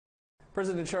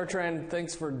President Chartrand,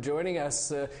 thanks for joining us.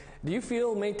 Do you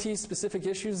feel Métis-specific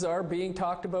issues are being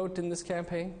talked about in this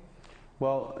campaign?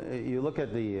 Well, you look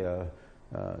at the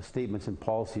statements and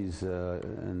policies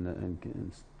and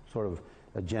sort of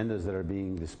agendas that are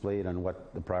being displayed on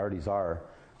what the priorities are.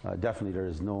 Definitely there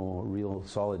is no real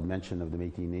solid mention of the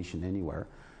Métis Nation anywhere.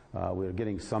 We're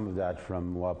getting some of that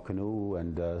from Wapkanu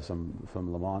and some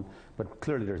from Lamont, but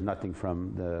clearly there's nothing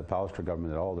from the Pallister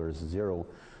government at all. There's zero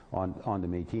on the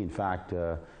Métis. In fact,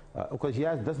 because he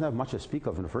doesn't have much to speak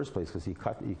of in the first place, because he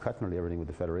cut nearly everything with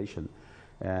the Federation.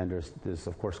 And there's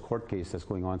of course court case that's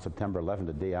going on September 11th,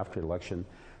 the day after the election,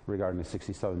 regarding the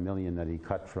 $67 million that he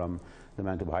cut from the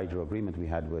Manitoba Hydro agreement we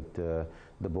had with the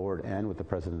board and with the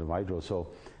president of Hydro. So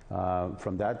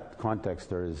from that context,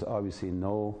 there is obviously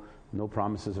no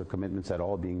promises or commitments at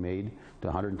all being made to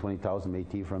 120,000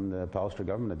 Métis from the Pallister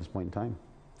government at this point in time.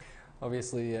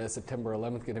 Obviously, September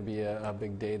 11th going to be a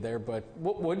big day there, but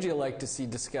what would you like to see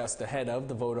discussed ahead of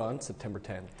the vote on September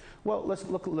 10th? Well, let's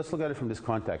look at it from this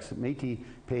context. Métis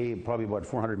pay probably about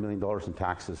 $400 million in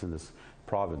taxes in this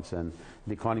province, and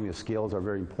the economy of scales are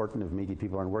very important. If Métis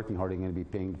people aren't working hard, they're going to be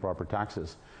paying the proper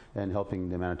taxes and helping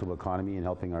the Manitoba economy and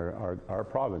helping our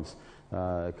province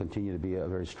continue to be a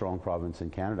very strong province in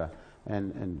Canada.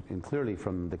 And clearly,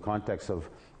 from the context of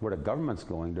where the government's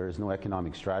going, there is no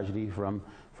economic strategy from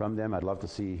them. I'd love to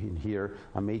see and hear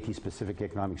a Métis-specific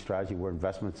economic strategy where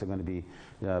investments are going to be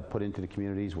put into the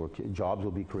communities, where jobs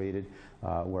will be created,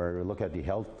 where we look at the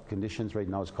health conditions right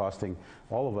now is costing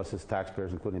all of us as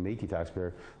taxpayers, including Métis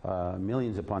taxpayer,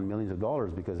 millions upon millions of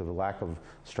dollars because of a lack of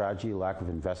strategy, lack of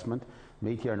investment.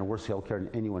 Métis are in worse health care than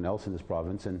anyone else in this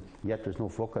province, and yet there's no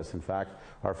focus. In fact,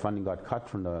 our funding got cut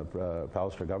from the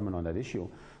Pallister government on that issue.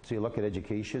 So you look at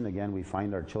education, again, we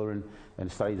find our children,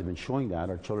 and studies have been showing that,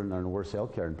 our children are in worse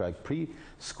health care. In fact,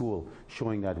 preschool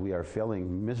showing that we are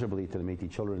failing miserably to the Métis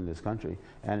children in this country,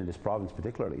 and in this province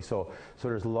particularly. So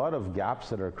there's a lot of gaps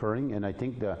that are occurring, and I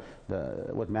think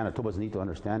what Manitobans need to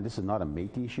understand, this is not a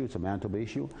Métis issue, it's a Manitoba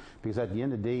issue, because at the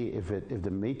end of the day, if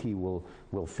the Métis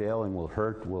will fail and will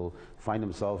hurt, will find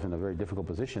themselves in a very difficult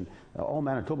position, all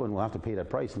Manitobans will have to pay that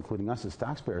price, including us as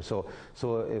taxpayers.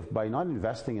 So if by not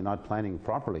investing and not planning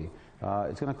properly,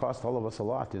 it's going to cost all of us a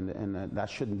lot, and that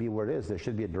shouldn't be where it is. There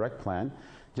should be a direct plan.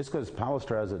 Just because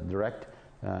Pallister has a direct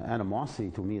animosity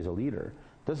to me as a leader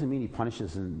doesn't mean he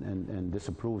punishes and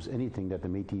disapproves anything that the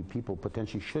Métis people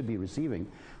potentially should be receiving.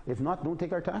 If not, don't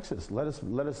take our taxes. Let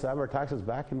us have our taxes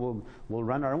back, and we'll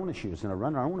run our own issues and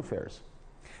run our own affairs.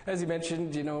 As you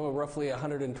mentioned, roughly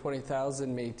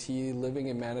 120,000 Métis living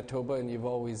in Manitoba, and you've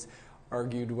always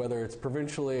argued, whether it's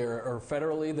provincially or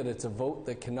federally, that it's a vote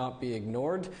that cannot be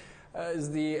ignored.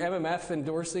 Is the MMF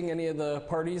endorsing any of the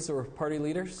parties or party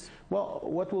leaders? Well,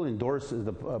 what we'll endorse is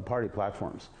the party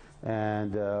platforms.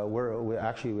 And we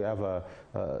have a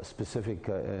specific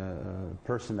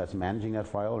person that's managing that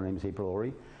file. Her name is April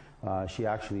Orey. She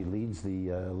actually leads the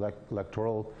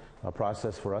electoral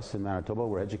process for us in Manitoba.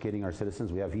 We're educating our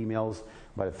citizens. We have emails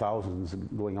by the thousands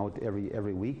going out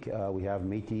every week. We have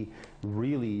Métis,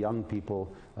 really young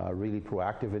people, really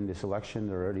proactive in this election.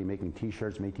 They're already making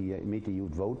T-shirts, Métis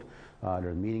Youth Vote. There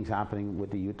are meetings happening with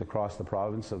the youth across the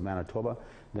province of Manitoba.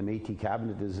 The Métis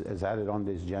cabinet is added on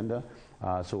this agenda.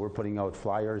 So we're putting out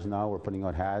flyers now, we're putting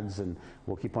out ads, and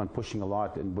we'll keep on pushing a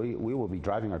lot, and we will be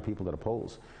driving our people to the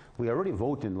polls. We already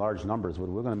vote in large numbers, but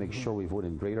we're going to make sure we vote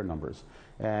in greater numbers.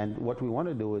 And what we want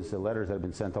to do is the letters that have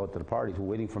been sent out to the parties, we're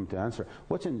waiting for them to answer.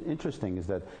 What's interesting is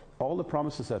that all the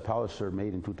promises that Pallister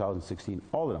made in 2016,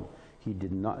 all of them, he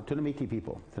did not, to the Métis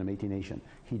people, to the Métis Nation,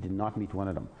 he did not meet one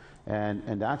of them.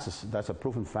 And that's a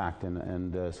proven fact.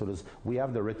 So we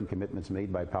have the written commitments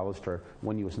made by Pallister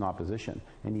when he was in opposition,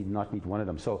 and he did not meet one of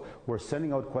them. So we're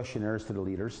sending out questionnaires to the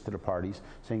leaders, to the parties,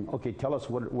 saying, okay, tell us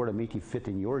where the Métis fit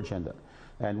in your agenda.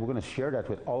 And we're going to share that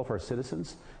with all of our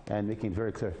citizens and making it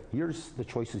very clear, here's the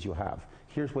choices you have.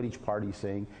 Here's what each party is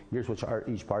saying. Here's what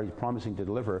each party is promising to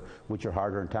deliver with your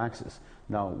hard-earned taxes.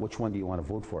 Now, which one do you want to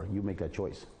vote for? You make that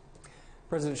choice.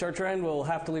 President Chartrand, we'll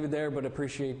have to leave it there, but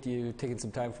appreciate you taking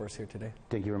some time for us here today.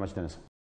 Thank you very much, Dennis.